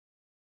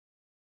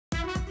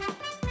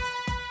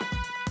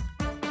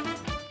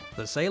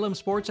The Salem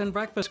Sports and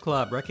Breakfast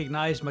Club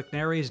recognized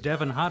McNary's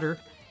Deven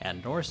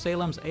and North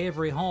Salem's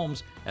Avry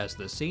Holmes as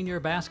the Senior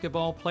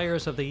Basketball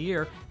Players of the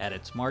Year at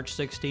its March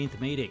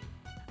 16th meeting.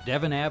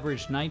 Deven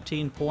averaged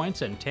 19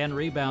 points and 10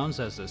 rebounds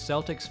as the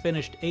Celtics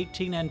finished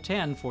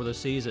 18-10 for the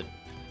season.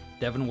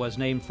 Deven was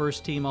named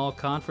First Team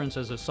All-Conference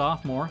as a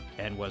sophomore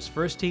and was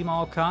First Team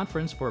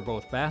All-Conference for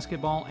both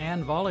basketball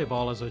and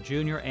volleyball as a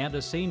junior and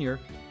a senior,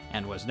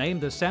 and was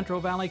named the Central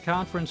Valley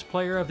Conference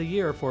Player of the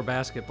Year for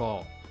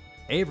basketball.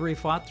 Avry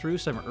fought through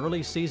some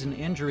early season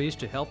injuries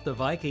to help the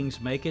Vikings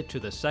make it to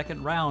the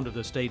second round of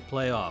the state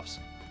playoffs.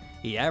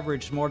 He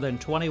averaged more than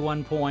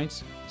 21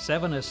 points,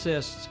 7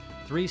 assists,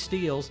 3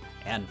 steals,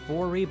 and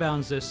 4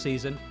 rebounds this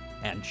season,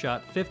 and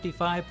shot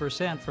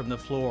 55% from the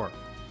floor.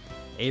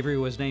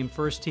 Avry was named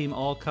First Team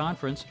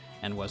All-Conference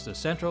and was the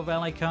Central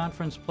Valley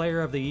Conference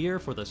Player of the Year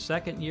for the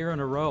second year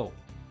in a row.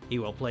 He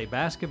will play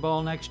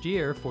basketball next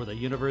year for the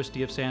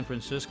University of San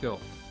Francisco.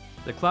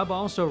 The club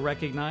also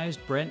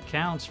recognized Brent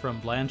Counts from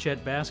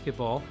Blanchet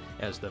basketball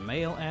as the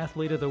Male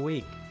Athlete of the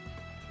Week.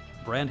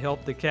 Brent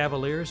helped the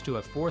Cavaliers to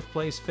a 4th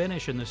place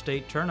finish in the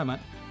state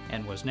tournament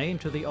and was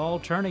named to the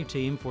All-Tourney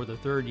team for the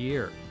 3rd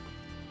year.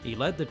 He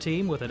led the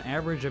team with an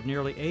average of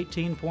nearly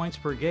 18 points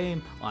per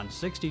game on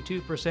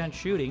 62%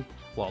 shooting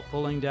while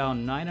pulling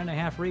down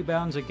 9.5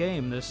 rebounds a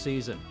game this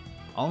season.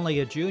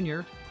 Only a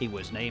junior, he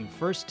was named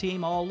First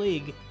Team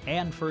All-League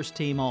and First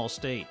Team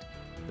All-State.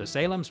 The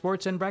Salem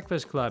Sports and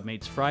Breakfast Club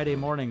meets Friday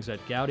mornings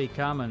at Gowdy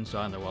Commons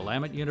on the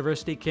Willamette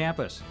University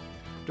campus.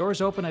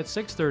 Doors open at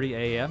 6:30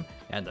 a.m.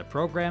 and the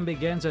program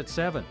begins at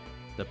 7.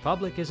 The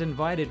public is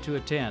invited to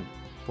attend.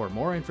 For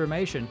more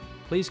information,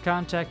 please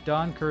contact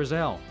Don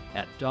Kurzel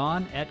at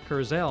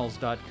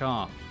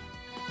don@kurzels.com.